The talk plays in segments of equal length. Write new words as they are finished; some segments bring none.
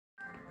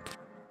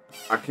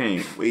I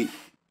can't wait.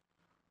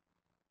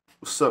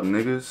 What's up,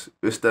 niggas?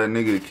 It's that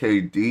nigga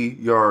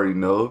KD. You already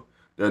know.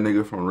 That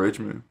nigga from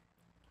Richmond.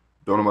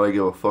 Don't nobody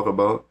give a fuck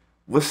about.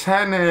 What's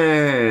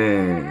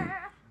happening?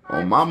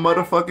 On my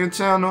motherfucking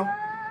channel?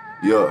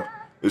 Yeah,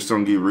 it's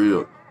gonna get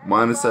real.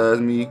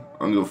 Monetize me. I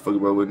don't give a fuck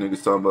about what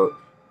niggas talking about.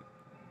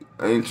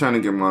 I ain't trying to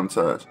get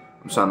monetized.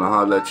 I'm trying to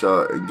holler at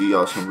y'all and give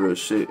y'all some real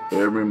shit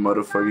every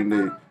motherfucking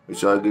day.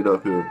 If y'all get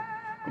up here,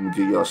 I'm gonna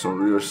give y'all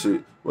some real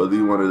shit. Whether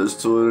you want to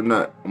listen to it or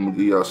not, I'm gonna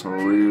give y'all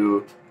some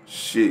real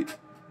shit.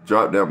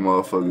 Drop that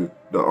motherfucker.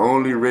 The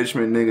only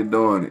Richmond nigga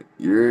doing it.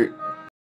 You heard?